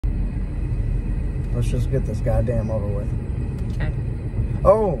Let's just get this goddamn over with. Okay.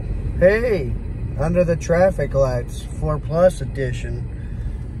 Oh, hey, under the traffic lights, 4 Plus edition.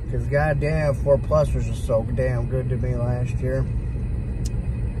 Because goddamn, 4 Plus was just so damn good to me last year.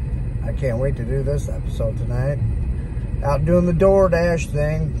 I can't wait to do this episode tonight. Out doing the DoorDash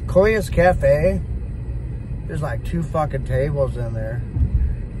thing. Koya's Cafe. There's like 2 fucking tables in there.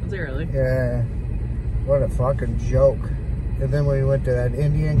 Is it really? Yeah. What a fucking joke. And then we went to that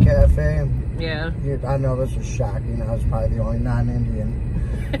Indian cafe. Yeah. I know this was shocking. I was probably the only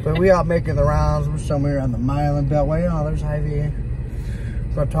non-Indian. But we out making the rounds. We're somewhere on the Milan Beltway. Oh, there's Hy-Vee.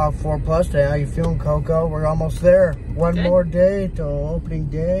 Gonna talk 4 Plus Day. How you feeling, Coco? We're almost there. One more day till opening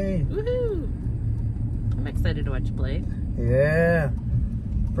day. Woohoo! I'm excited to watch you play. Yeah.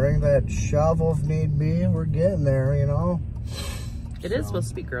 Bring that shovel if need be. We're getting there, you know. It is supposed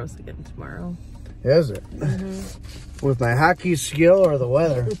to be gross again tomorrow. Is it? Mm-hmm. With my hockey skill or the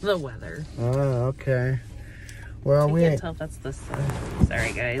weather? The weather. Oh, okay. Well, I we can't ain't. tell if that's the sun.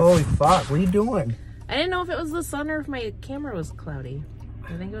 Sorry, guys. Holy fuck, what are you doing? I didn't know if it was the sun or if my camera was cloudy.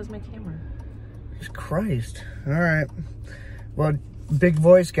 I think it was my camera. Jesus Christ. All right. Well, big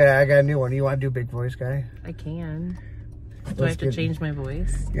voice guy, I got a new one. You want to do big voice guy? I can. Do I have to change my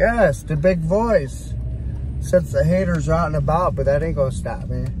voice? Yes, the big voice. Since the haters are out and about, but that ain't gonna stop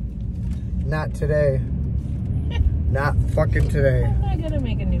me. Not today. Not fucking today. I'm not gonna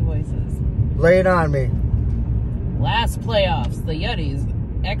make any voices. Lay it on me. Last playoffs, the Yetis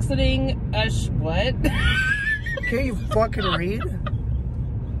exiting what? Can't you fucking read?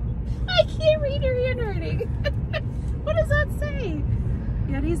 I can't read your handwriting. What does that say?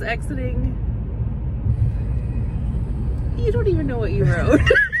 Yetis exiting. You don't even know what you wrote.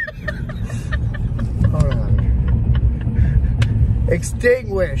 Hold on.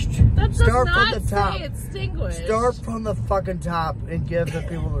 Extinguished. That does Start not from the top. say extinguished. Start from the fucking top and give the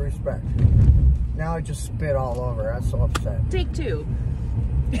people the respect. Now I just spit all over. I'm so upset. Take 2.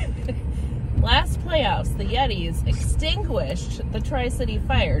 Last playoffs, the Yetis extinguished the Tri-City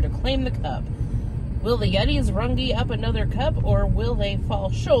Fire to claim the cup. Will the Yetis rungy up another cup, or will they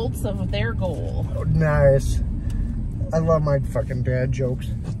fall short of their goal? Oh, nice. I love my fucking dad jokes.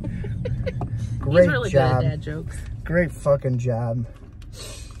 Great He's really job. good at dad jokes. Great fucking job.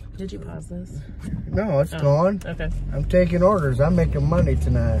 Did you pause this? No, it's gone. Okay. I'm taking orders. I'm making money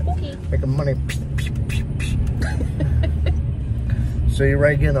tonight. Okay. Making money. So you're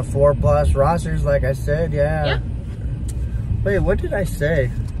ready getting the 4 Plus rosters, like I said? Yeah. Yeah. Wait, what did I say?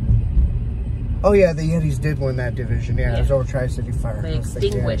 Oh yeah, the Yetis did win that division. Yeah, it was over Tri-City Fire. They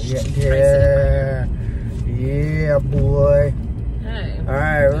extinguished Tri-City Fire. Yeah, boy. Hey. All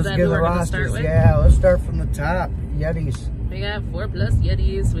right, let's get the rosters. Yeah, let's start from the top. Yetis. We got 4 Plus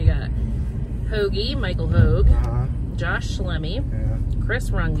Yetis. We got Hoagie, Michael Hogue, Josh Schlemmy, Chris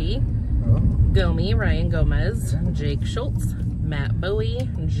Runge, Gomi, Ryan Gomez, Jake Schultz, Matt Bowie,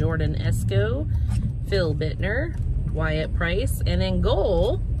 Jordan Esco, Phil Bittner, Wyatt Price, and in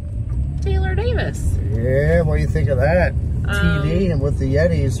goal, Taylor Davis. Yeah, what do you think of that? TV and with the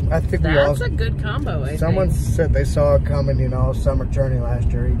Yetis, I think that's a good combo. Someone said they saw it coming, you know, summer tourney last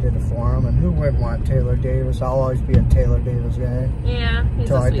year. He did it for him, and who wouldn't want Taylor Davis? I'll always be a Taylor Davis guy. Yeah, he's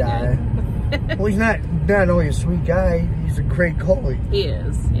until a sweet I die. Well, he's not only a sweet guy, he's a great goalie. He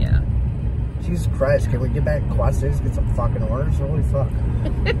is, yeah. Jesus Christ, can we get back to Quad Cities, get some fucking orders? Holy fuck.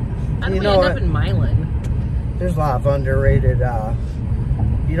 How do we end up in Milan? There's a lot of underrated,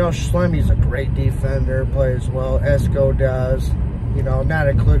 you know, Schlemme's a great defender, plays well. Esco does, you know, not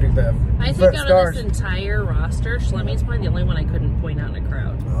including the I think out of this entire roster, Schlemme's probably the only one I couldn't point out in a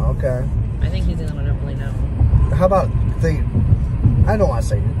crowd. Okay. I think he's the only one I really know. How about I don't want to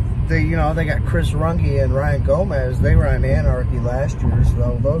say you know, they got Chris Runge and Ryan Gomez. They were on Anarchy last year,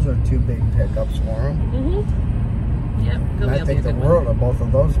 so those are 2 big pickups for them. Yep. I think the world of both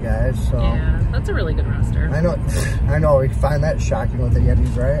of those guys. So yeah, that's a really good roster. I know. We find that shocking with the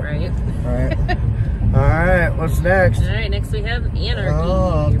Yetis, right? Right. All right. All right. What's next? All right. Next we have Anarchy.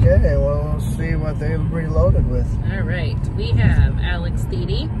 Oh, okay. Well, we'll see what they reloaded with. All right. We have Alex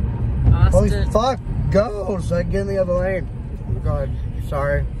Thiede, Austin. Holy fuck! Go! So I get in the other lane. Go ahead.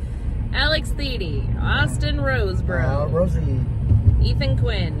 Sorry. Alex Thiede, Austin Roseborough, Rosie, Ethan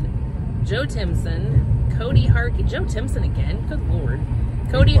Quinn, Joe Timpson, Cody Harkey. Joe Timpson again? Good lord.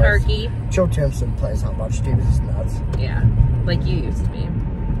 Cody Harkey. Joe Timpson plays how much, dude? He's nuts. Yeah, like you used to be.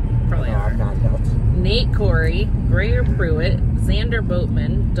 Probably are. I'm not nuts. Nate Corey, Grayer Pruitt, Xander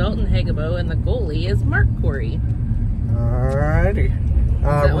Boatman, Dalton Hegebo, and the goalie is Mark Corey. Alrighty.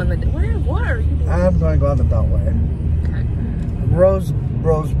 What are you doing? I'm going to go on the Beltway. Okay.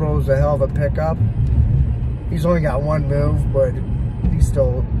 Rose's a hell of a pickup. He's only got 1 move, but he's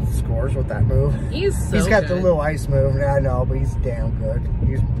still scores with that move. He's got good. the little ice move. I know, but he's damn good.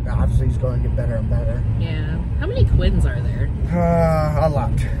 He's going to get better and better. Yeah. How many twins are there? A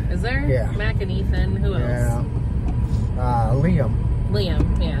lot. Is there? Yeah. Mac and Ethan. Who else? Yeah. Liam.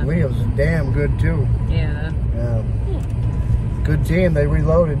 Liam. Yeah. Liam's damn good too. Yeah. Yeah. Good team. They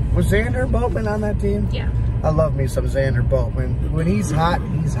reloaded. Was Xander Boatman on that team? Yeah. I love me some Xander Boatman. When he's hot,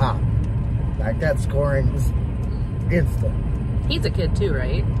 he's hot. Like that scoring is instant. He's a kid too,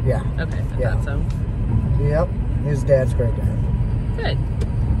 right? Yeah. Okay, I thought so. Yep. His dad's great dad. Good.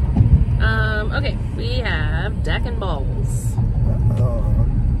 Okay, we have Deck and Balls.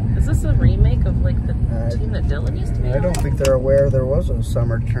 Is this a remake of like the team that Dylan used to be on? I don't think they're aware there was a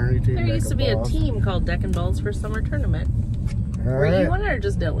summer tourney team. There used to be a team called Deck and Balls for summer tournament. Were you on it or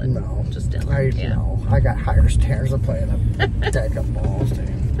just Dylan? No. Just Dylan. No. I got higher standards of playing a Deck and Balls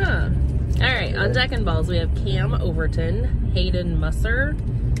team. Huh. Alright, on Deck and Balls we have Cam Overton, Hayden Musser,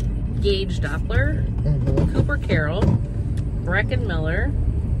 Gage Doppler, Cooper Carroll, Brecken Miller,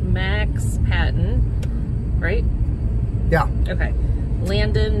 Max Patton, right? Yeah. Okay.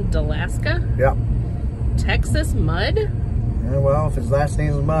 Landon Delaska. Yep. Texas Mud. Yeah, well, if his last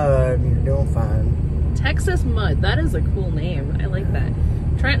name's Mud, you're doing fine. Texas Mud. That is a cool name. I like that.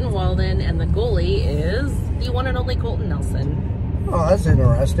 Trenton Walden, and the goalie is the one and only Colton Nelson. Oh, that's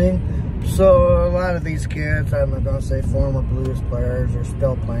interesting. So, a lot of these kids, I'm going to say former Blues players, are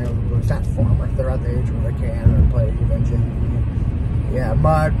still playing with the Blues. Not former. They're at the age where they can or play even JV. Yeah,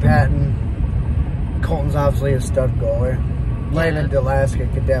 Mud, Patton. Colton's obviously a stud goalie. Landon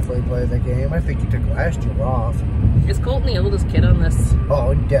Delaska could definitely play the game. I think he took last year off. Is Colton the oldest kid on this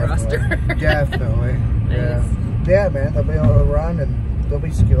roster? Definitely. Nice. Yeah, man. They'll be able to run and they'll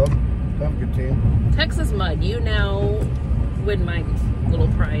be skilled. They'll have a good team. Texas Mud, you now win my little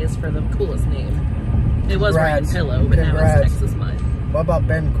prize for the coolest name. It was Ryan Pillow, but now it's Texas Mud. What about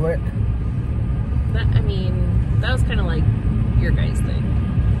Ben Quick? That was kind of like your guys' thing.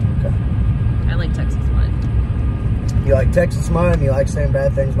 Okay. I like Texas Mud. You like Texas Mud and you like saying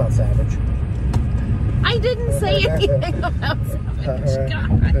bad things about Savage. I didn't say anything about Savage.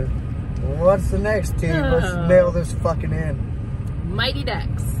 God. What's the next team? Let's nail this fucking in. Mighty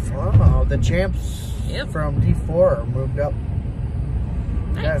Ducks. Oh, the champs from D4 moved up.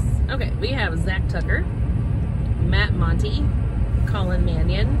 Nice. Okay, we have Zach Tucker, Matt Monty, Colin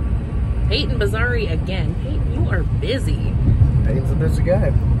Mannion, Peyton Bazzari again. Peyton, you are busy. Peyton's a busy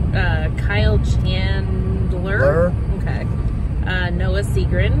guy. Kyle Chandler. Okay. Noah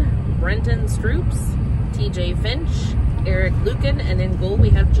Segrin, Brenton Stroops, TJ Finch, Eric Lucan, and in goal we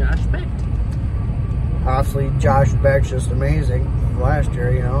have Josh Beck. Obviously, Josh Beck's just amazing. Last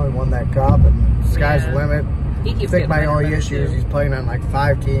year, you know, he won that cup, and the sky's the limit. I think my only issue is he's playing on like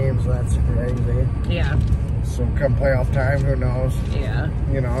 5 teams. That's crazy. Yeah. So come playoff time, who knows? Yeah.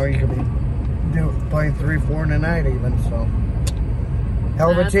 You know, you could be playing 3-4 in a night even. So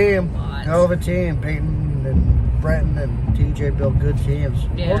hell of a team. Hell of a team. Peyton and Brenton and TJ built good teams.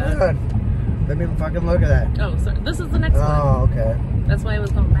 Yeah. Oh, good. Let me fucking look at that. Oh, sorry. This is the next one. Oh, okay. That's why I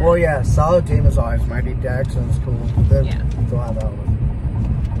was going back. Well, yeah, solid team is always Mighty Ducks, and it's cool. Yeah. They'll have that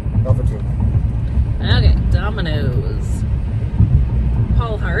one. Hell of a team. Okay, Dominoes.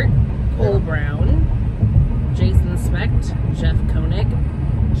 Paul Hart, Cole Brown, Jason Smecht, Jeff Koenig,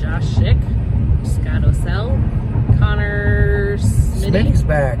 Josh Schick, Scott O'Sell, Connor Smitty's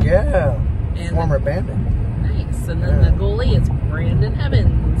back, yeah. And former Bandit. Nice. And then the goalie is Brandon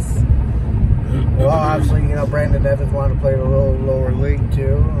Evans. Well, obviously, you know, Brandon Evans wanted to play at a little lower league,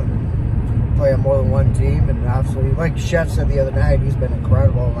 too, and play on more than one team. And obviously, like Chef said the other night, he's been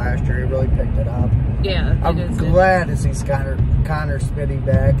incredible last year. He really picked it up. Yeah, I'm glad to see Connor Smitty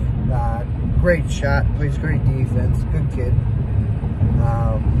back. Great shot, plays great defense, good kid.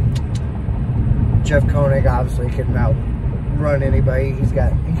 Jeff Koenig obviously can outrun anybody. He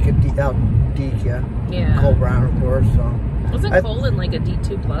can out-deke you. Yeah. Cole Brown, of course. So. Wasn't Cole in like a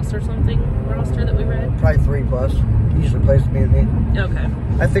D2 plus or something roster that we read? Probably 3 plus. He usually plays me and me. Okay.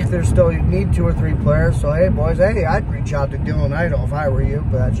 I think there's still, you need 2 or 3 players. So, hey, boys, I'd reach out to Dylan Idol if I were you,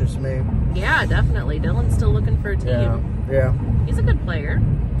 but that's just me. Yeah, definitely. Dylan's still looking for a team. Yeah. He's a good player.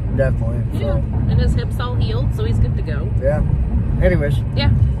 Definitely. Yeah. So. And his hip's all healed, so he's good to go. Yeah. Anyways.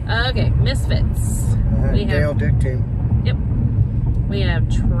 Yeah. Okay, Misfits. We have Dale Dick team. Yep. We have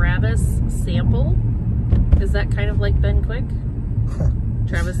Travis Sample. Is that kind of like Ben Quick?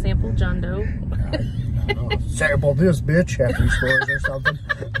 Travis Sample, John Doe. Sample this bitch after he scores or something.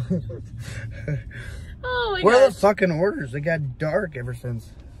 Oh my god. Where are the fucking orders? They got dark ever since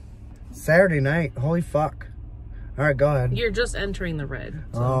Saturday night. Holy fuck. Alright, go ahead. You're just entering the red.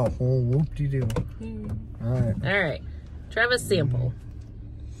 So. Oh, whoop-de-doo. Alright. Alright. Travis Sample.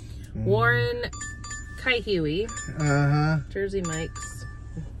 Warren Kaihui. Uh-huh. Jersey Mike's.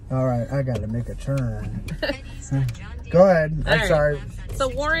 All right, I got to make a turn. Go ahead. I'm sorry. So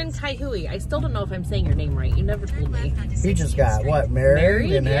Warren Kaihui, I still don't know if I'm saying your name right. You never told me. He just got, what,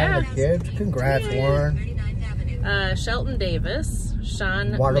 married and had a kid? Congrats, Warren. Shelton Davis.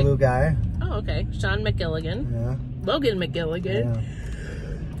 Sean... Waterloo guy. Oh, okay. Sean McGilligan. Yeah. Logan McGilligan. Yeah.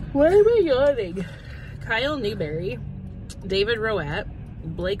 Why am I yawning? Kyle Newberry. David Roat.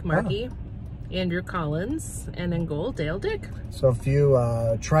 Blake Markey. Andrew Collins. And in goal, Dale Dick. So a few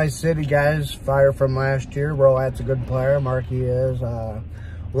Tri-City guys fired from last year. Roat's a good player. Markey is. A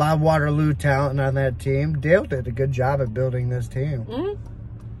lot of Waterloo talent on that team. Dale did a good job at building this team.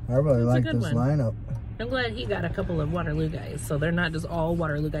 I really like this lineup. I'm glad he got a couple of Waterloo guys, so they're not just all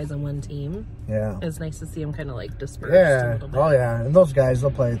Waterloo guys on one team. Yeah. It's nice to see them kind of like dispersed a little bit. Oh yeah, and those guys,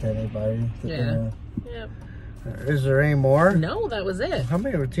 they'll play with anybody. Yeah. Yep. Is there any more? No, that was it. How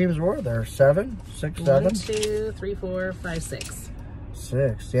many teams were there? 7? 6, 7? 1, 2, 3, 4, 5, 6.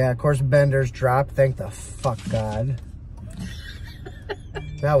 6. Yeah, of course Bender's dropped. Thank the fuck God.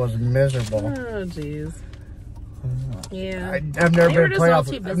 That was miserable. Oh jeez. Yeah. I've never been a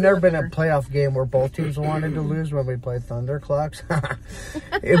playoff. I've never been a playoff game where both teams wanted to lose when we played Thunderclocks.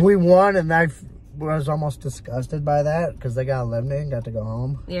 If we won, and I was almost disgusted by that because they got eliminated and got to go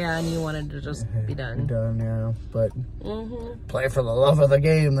home. Yeah, and you wanted to just be done. Done, yeah. But play for the love of the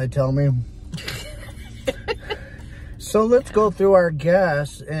game, they tell me. So let's go through our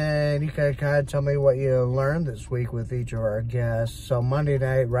guests, and you can kind of tell me what you learned this week with each of our guests. So Monday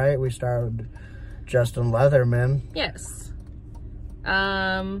night, right? We started Justin Leatherman. Yes.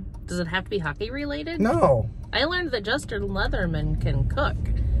 Does it have to be hockey related? No. I learned that Justin Leatherman can cook,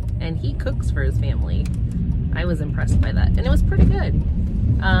 and he cooks for his family. I was impressed by that, and it was pretty good.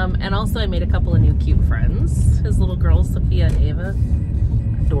 And also I made a couple of new cute friends. His little girls, Sophia and Ava.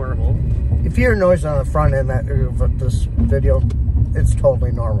 Adorable. If you hear noise on the front end of this video, it's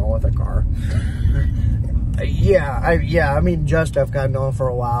totally normal with a car. I mean, just I've got known for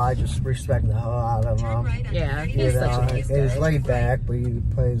a while. I just respect the hell out of him. Yeah, he's such a nice guy. He's laid back, but he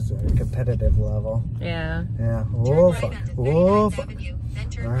plays at a competitive level. Yeah. Yeah. Oh, fuck. Oh, fuck.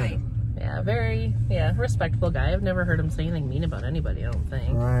 All right. Yeah, respectful guy. I've never heard him say anything mean about anybody, I don't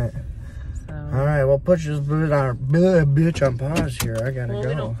think. Right. So. All right, well, put this bitch on pause here. I gotta go.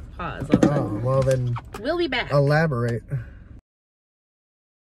 We don't pause. Oh, well then. We'll be back. Elaborate.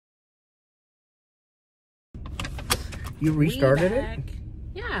 You restarted it?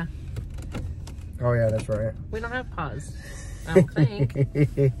 Yeah. Oh yeah, that's right. We don't have pause. I don't think.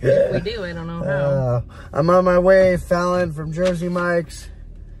 If we do, I don't know how. I'm on my way, Fallon from Jersey Mike's.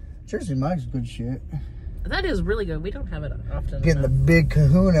 Jersey Mike's good shit. That is really good. We don't have it often. Getting the big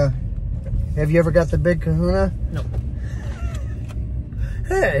kahuna. Have you ever got the big kahuna? Nope.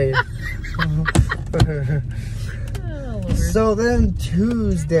 Hey. So then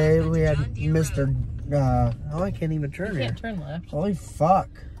Tuesday we had Mr. I can't even turn here. You can't turn left. Holy fuck.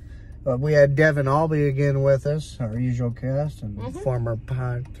 We had Devin Albee again with us, our usual cast and former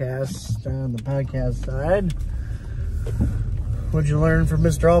podcast on the podcast side. What'd you learn from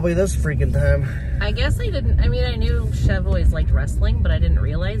Mr. Albee this freaking time? I guess I didn't. I mean, I knew Chev always liked wrestling, but I didn't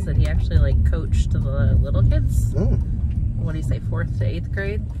realize that he actually like coached the little kids. What do you say, 4th to 8th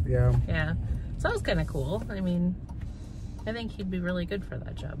grade? Yeah. Yeah. So that was kind of cool. I mean, I think he'd be really good for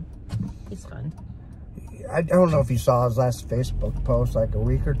that job. He's fun. I don't know if you saw his last Facebook post like a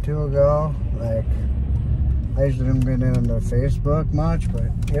week or two ago. Like, I usually don't get into Facebook much, but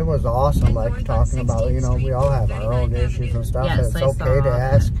it was awesome. Like talking about, you know, we all have our own issues and stuff. Yes, and it's okay to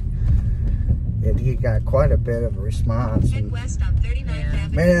ask. And he got quite a bit of a response. And,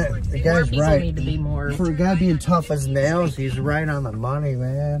 man, the guy's right. Need to be more. For a guy being tough as nails, he's right on the money,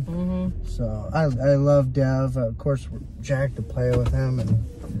 man. So I love Dev. Of course, we're jacked to play with him,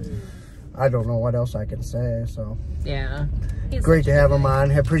 and I don't know what else I can say. So yeah, great to have him on.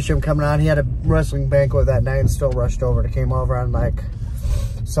 I appreciate him coming on. He had a wrestling banquet that night and still rushed over. It came over on like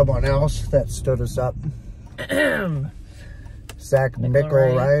someone else that stood us up. Zach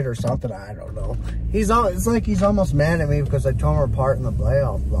Mickle, right, or something. I don't know. It's like he's almost mad at me because I tore him apart in the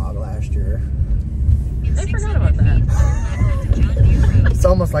playoff vlog last year. I forgot about that. It's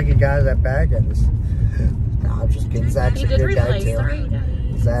almost like a guy that bagged us. No, I'm just kidding. Zach's a good guy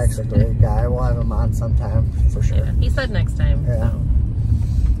too. Zach's a great guy. We'll have him on sometime for sure. Yeah, he said next time. Yeah. So.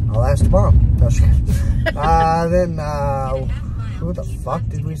 I'll ask tomorrow. No, then who the fuck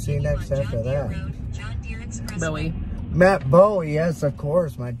did we see next after that? Bowie. Matt Bowie, yes, of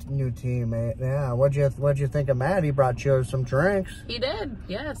course, my new teammate. Yeah, what'd you think of Matt? He brought you some drinks. He did,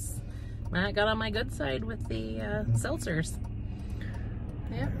 yes. Matt got on my good side with the seltzers.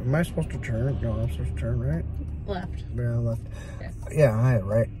 Yeah. Am I supposed to turn? No, I'm supposed to turn right. Left. Yeah, left. Okay. Yeah, I had it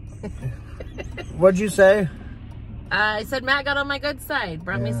right. What'd you say? I said Matt got on my good side.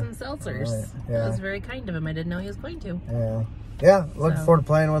 Brought me some seltzers. Right. Yeah. That was very kind of him. I didn't know he was going to. Yeah. Yeah, looking forward to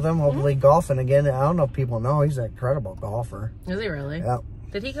playing with him. Hopefully golfing again. I don't know if people know he's an incredible golfer. Is he really? Yeah.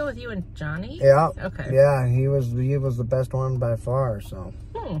 Did he go with you and Johnny? Yeah. Okay. Yeah, he was the best one by far. So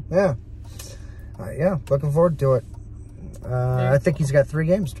yeah, yeah, looking forward to it. I think he's got 3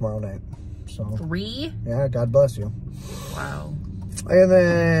 games tomorrow night. So 3? Yeah, God bless you. Wow. And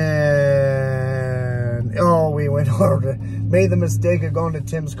then we went over to made the mistake of going to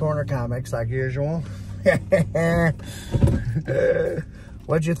Tim's Corner Comics like usual.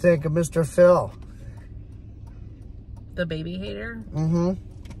 What'd you think of Mr. Phil? The baby hater? Mm-hmm.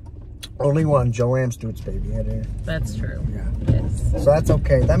 Only one, Joanne Stewart's baby hater. That's true. Yeah. Yes. So that's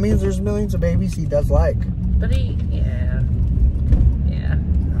okay. That means there's millions of babies he does like. But yeah.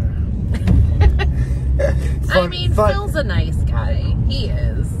 I mean, Phil's a nice guy. He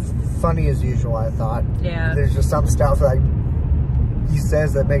is. Funny as usual, I thought. Yeah. There's just some stuff like he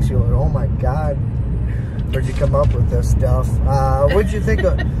says that makes you like, oh my God, where'd you come up with this stuff? What'd you think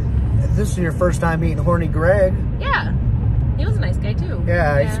of, this is your first time meeting Horny Greg. Yeah. He was a nice guy too.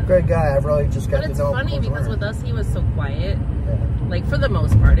 Yeah, he's a great guy. I've really just got to know him. But it's funny because with us, he was so quiet. Yeah. Like, for the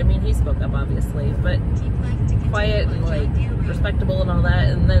most part. I mean, he spoke up, obviously, but quiet and, like, respectable and all that.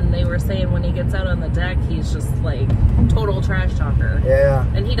 And then they were saying when he gets out on the deck, he's just, like, total trash talker. Yeah.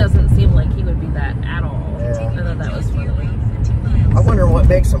 And he doesn't seem like he would be that at all. Yeah. I thought that was funny. I wonder what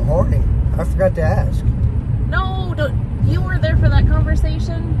makes him horny. I forgot to ask. No, you were there for that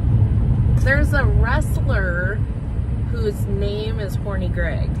conversation? There's a wrestler whose name is Horny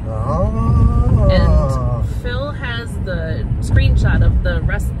Greg. Oh. And Phil has the screenshot of the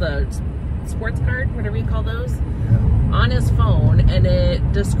sports card, whatever you call those, on his phone, and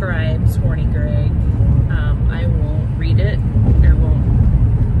it describes Horny Greg. I won't read it, or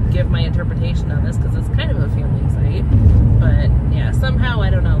won't give my interpretation on this, because it's kind of a family site. But yeah, somehow, I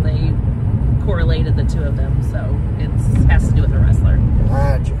don't know, they correlated the two of them, so it has to do with a wrestler.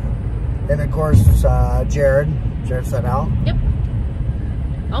 Gotcha. And of course, Jared Sedal. Yep.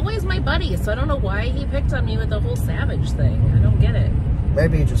 Always my buddy, so I don't know why he picked on me with the whole Savage thing. I don't get it.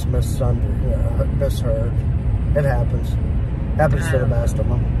 Maybe he just misheard. It happens. Happens to the best of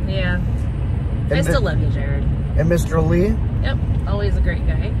them. Yeah. And I still love you, Jared. And Mr. Lee? Yep. Always a great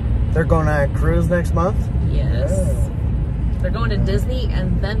guy. They're going on a cruise next month? Yes. Yeah. They're going to Disney,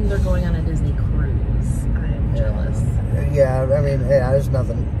 and then they're going on a Disney cruise. I'm jealous. Yeah, I mean, yeah, there's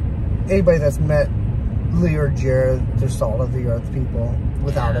nothing. Anybody that's met Lee or Jared, they're salt of the earth people,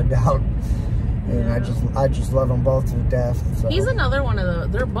 without a doubt. And I just love them both to death. So. He's another one of the.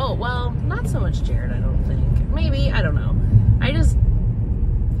 They're both. Well, not so much Jared, I don't think. Maybe, I don't know.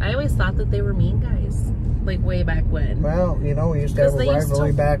 I always thought that they were mean guys, like way back when. Well, you know, we used to have a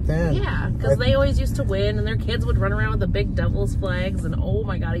rivalry back then. Yeah, because they always used to win, and their kids would run around with the big Devils flags, and oh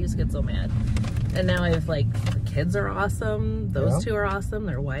my God, I used to get so mad. And now I have, like, the kids are awesome. Those two are awesome.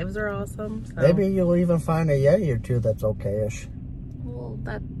 Their wives are awesome. So. Maybe you'll even find a Yeti or two that's okay-ish. Well,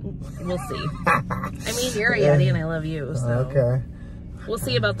 we'll see. I mean, you're a Yeti and I love you, so. Okay. We'll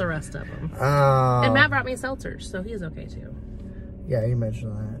see about the rest of them. And Matt brought me seltzers, so he's okay too. Yeah, you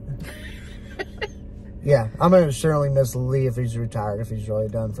mentioned that. Yeah, I'm going to certainly miss Lee if he's retired, if he's really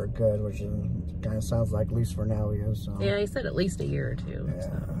done for good, which kind of sounds like, at least for now, he is. So. Yeah, he said at least a year or two.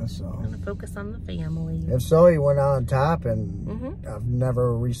 Yeah, so. I'm going to focus on the family. If so, he went on top, and I've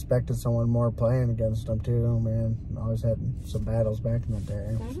never respected someone more playing against him, too, man. Always had some battles back in the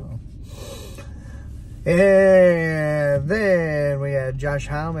day, so. And then we had Josh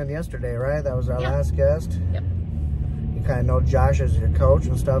Howman yesterday, right? That was our last guest. Yep. You kind of know Josh as your coach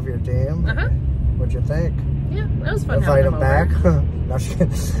and stuff, your team. What'd you think? Yeah, that was fun. Invite him back?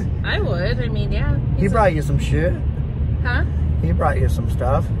 I would. I mean, yeah. He brought you some shit. Huh? He brought you some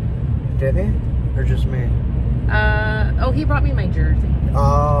stuff, didn't he? Or just me? Oh, he brought me my jersey.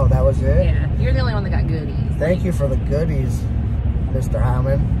 Oh, that was it? Yeah, you're the only one that got goodies. Thank you for the goodies, Mr.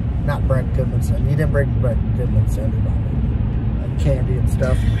 Howman. Not Brett Goodmanson. You didn't bring Brett Goodmanson. Like candy and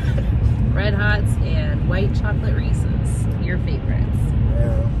stuff. Red Hots and white chocolate Reese's. Your favorites.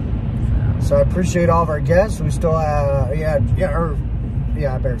 Yeah. So I appreciate all of our guests. We still have, I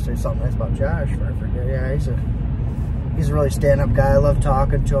better say something nice about Josh before I forget. Yeah, he's a really stand-up guy. I love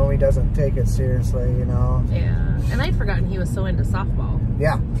talking to him. He doesn't take it seriously, you know. Yeah, and I'd forgotten he was so into softball.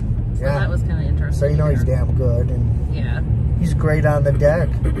 Yeah. So that was kind of interesting. So you know he's damn good. And he's great on the deck.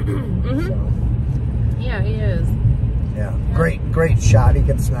 So. Yeah, he is. Yeah, great shot. He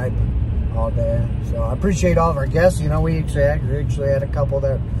can snipe. all day. So I appreciate all of our guests. You know, we actually had a couple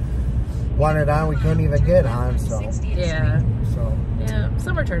that wanted on, we couldn't even get on. So yeah. So yeah,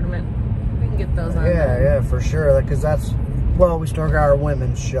 summer tournament. We can get those on. Yeah, for sure. Because that's, well, we still got our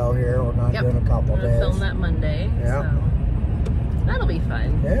women's show here. We're going to do in a couple days. Film that Monday. Yeah. So that'll be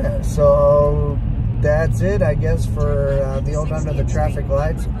fun. Yeah. So that's it, I guess, for the old Under the Traffic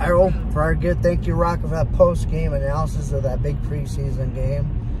Lights. I hope for a good thank you, Rock, for that post-game analysis of that big preseason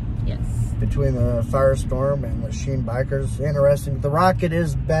game. Yes. Between the Firestorm and the Sheen Bikers. Interesting. The Rocket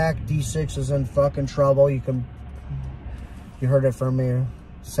is back. D6 is in fucking trouble. You heard it from me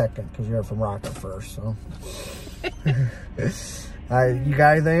second, because you heard from Rocket first. So, you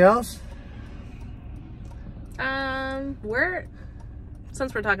got anything else?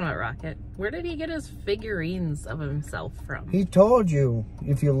 Since we're talking about Rocket, where did he get his figurines of himself from? He told you,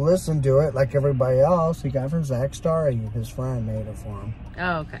 if you listen to it, like everybody else, he got from Zach Starry. His friend made it for him.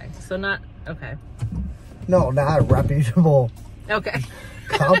 Oh, okay. So not, okay. No, not a reputable okay.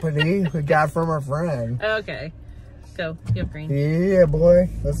 company. We got from our friend. Okay. Go. You have green. Yeah, boy.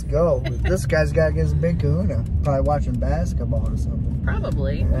 Let's go. This guy's got to get his big kahuna. Probably watching basketball or something.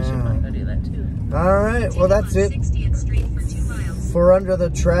 Probably. Yeah. We should probably go do that too. All right. Well, that's it for Under the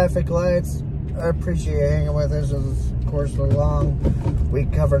Traffic Lights. I appreciate you hanging with us. This is, of course, a long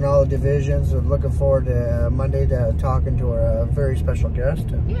week covering all the divisions. We're looking forward to Monday to talking to our very special guest.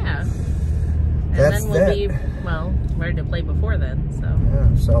 Yeah. And that's then we'll be, well, ready to play before then. So.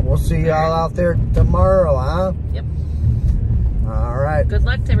 Yeah. So we'll see y'all out there tomorrow, huh? Yep. All right. Good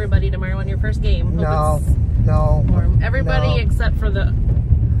luck to everybody tomorrow on your first game. No. Warm. Everybody except for the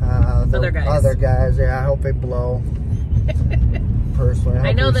other guys. Other guys, yeah. I hope they blow. Personally,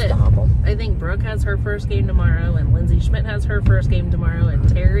 I know that. Stop them. I think Brooke has her first game tomorrow, and Lindsay Schmidt has her first game tomorrow, and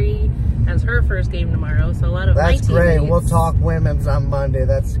Terry has her first game tomorrow. So a lot of that's my great. teammates. We'll talk womenents on Monday.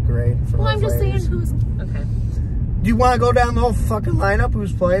 That's great. Well, I'm just saying who's okay. Do you want to go down the whole fucking lineup?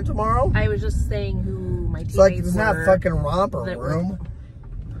 Who's playing tomorrow? I was just saying who my teammates it's like it's were. not fucking romper room.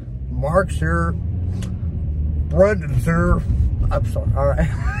 Mark's here. Brendan's here. I'm sorry. All right.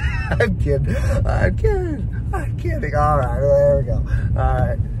 I'm kidding. All right, there we go. All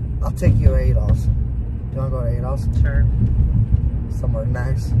right, I'll take you to Adolph's. Do you want to go to Adolph's? Sure. Somewhere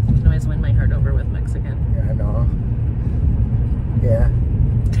nice. You can always win my heart over with Mexican. Yeah, I know.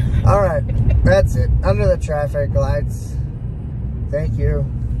 Yeah. All right, that's it. Under the Traffic Lights. Thank you.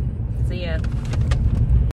 See ya.